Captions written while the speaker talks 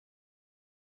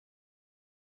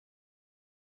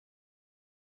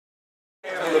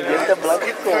Los dientes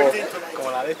blancos como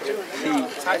la de hecho. Sí.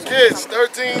 Kids,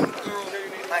 13 through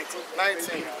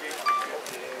 19.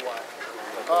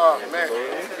 Oh, man.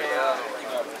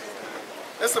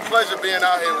 It's a pleasure being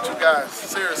out here with you guys,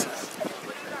 seriously.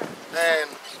 And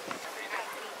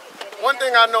one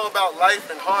thing I know about life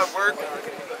and hard work,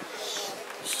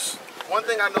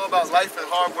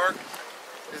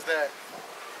 is that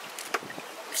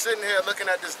I'm sitting here looking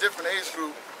at this different age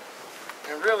group,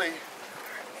 and really,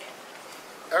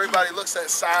 everybody looks at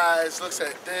size, looks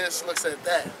at this, looks at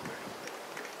that.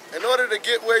 In order to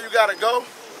get where you gotta go,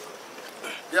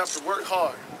 you have to work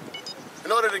hard.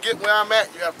 In order to get where I'm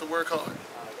at, you have to work hard.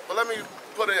 But let me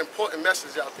put an important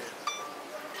message out there.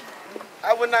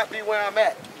 I would not be where I'm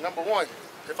at, number one,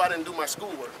 if I didn't do my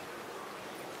schoolwork.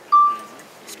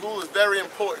 School is very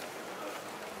important.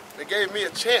 They gave me a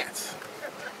chance.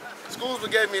 Schools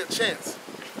gave me a chance.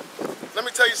 Let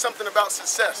me tell you something about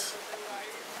success.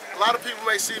 A lot of people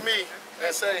may see me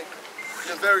and say,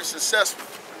 you're very successful.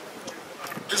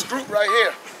 This group right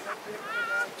here,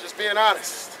 just being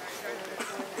honest,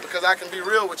 because I can be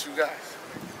real with you guys.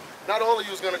 Not all of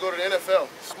you is going to go to the NFL,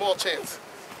 small chance.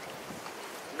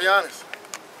 Be honest.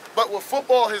 But what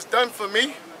football has done for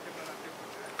me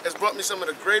has brought me some of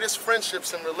the greatest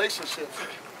friendships and relationships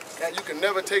that you can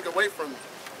never take away from me.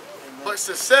 But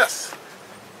success,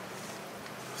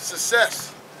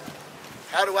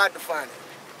 how do I define it?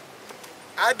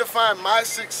 I define my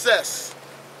success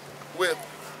with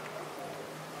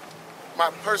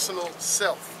my personal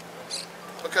self.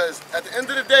 Because at the end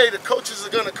of the day, the coaches are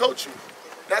going to coach you.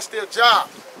 That's their job.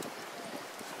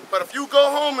 But if you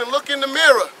go home and look in the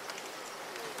mirror,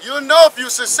 you'll know if you're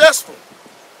successful.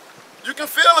 You can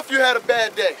feel if you had a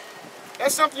bad day.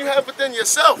 That's something you have within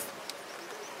yourself.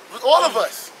 With all of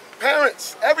us,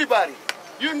 parents, everybody.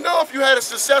 You know if you had a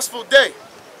successful day.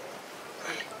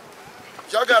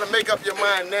 Y'all got to make up your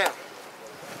mind now.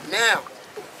 Now.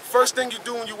 First thing you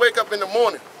do when you wake up in the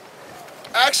morning,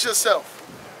 ask yourself,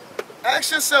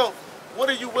 what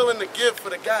are you willing to give for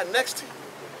the guy next to you?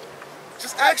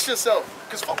 Just ask yourself,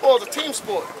 because football is a team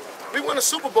sport. We won a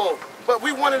Super Bowl, but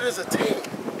we won it as a team.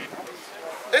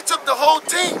 It took the whole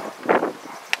team.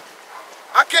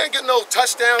 I can't get no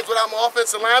touchdowns without my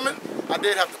offensive lineman. I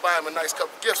did have to buy him a nice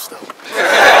couple gifts though.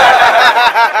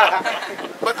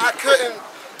 But I couldn't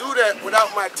do that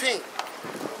without my team.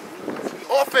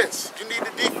 Offense, you need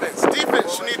the defense.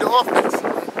 Defense, you need the offense.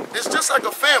 It's just like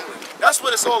a family. That's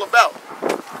what it's all about.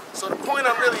 So the point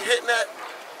I'm really hitting at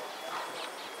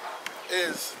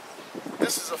is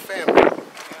this is a family.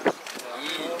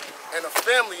 And a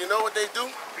family, you know what they do?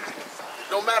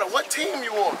 No matter what team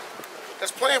you're on,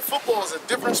 because playing football is a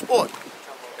different sport.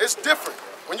 It's different.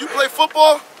 When you play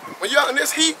football, when you're out in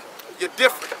this heat, you're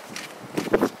different.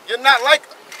 You're not like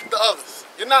the others.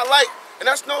 You're not like, and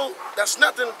that's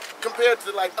nothing compared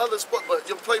to like other sports, but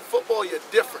you play football, you're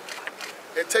different.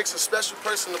 It takes a special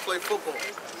person to play football.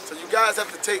 So you guys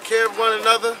have to take care of one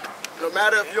another, no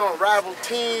matter if you're on rival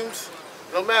teams,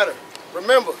 no matter.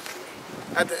 Remember,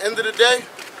 at the end of the day,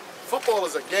 football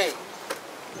is a game.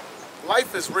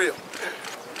 Life is real.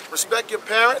 Respect your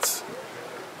parents,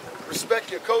 respect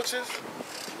your coaches,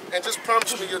 and just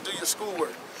promise me you'll do your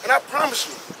schoolwork. And I promise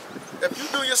you, if you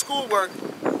do your schoolwork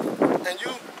and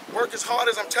you work as hard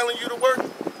as I'm telling you to work,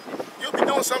 you'll be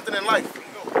doing something in life.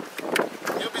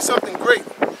 You'll be something great.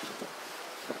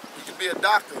 You can be a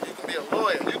doctor, you can be a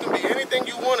lawyer, you can be anything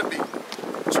you want to be,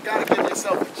 but you got to give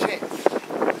yourself a chance.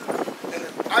 And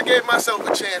I gave myself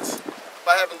a chance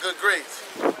by having good grades.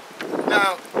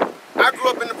 Now, I grew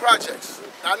up in the projects.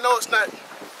 I know it's not,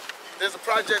 there's a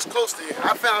projects close to here.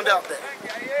 I found out that.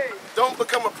 Don't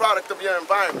become a product of your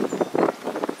environment.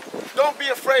 Don't be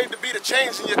afraid to be the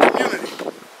change in your community.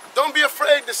 Don't be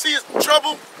afraid to see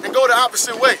trouble and go the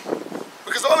opposite way.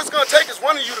 Because all it's going to take is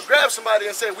one of you to grab somebody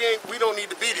and say, we don't need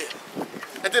to be there.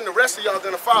 And then the rest of y'all are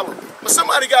going to follow. But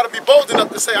somebody got to be bold enough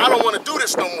to say, I don't want to do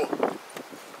this no more.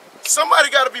 Somebody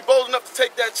got to be bold enough to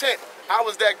take that chance. I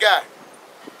was that guy.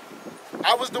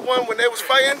 I was the one when they was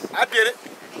fighting, I did it.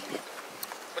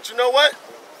 But you know what?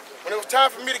 When it was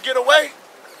time for me to get away,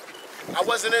 I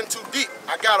wasn't in too deep.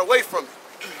 I got away from it.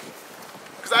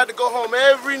 Because I had to go home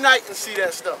every night and see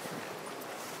that stuff.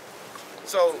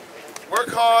 So, work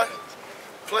hard,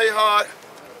 play hard,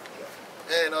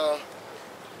 and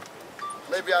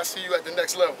maybe I'll see you at the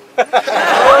next level.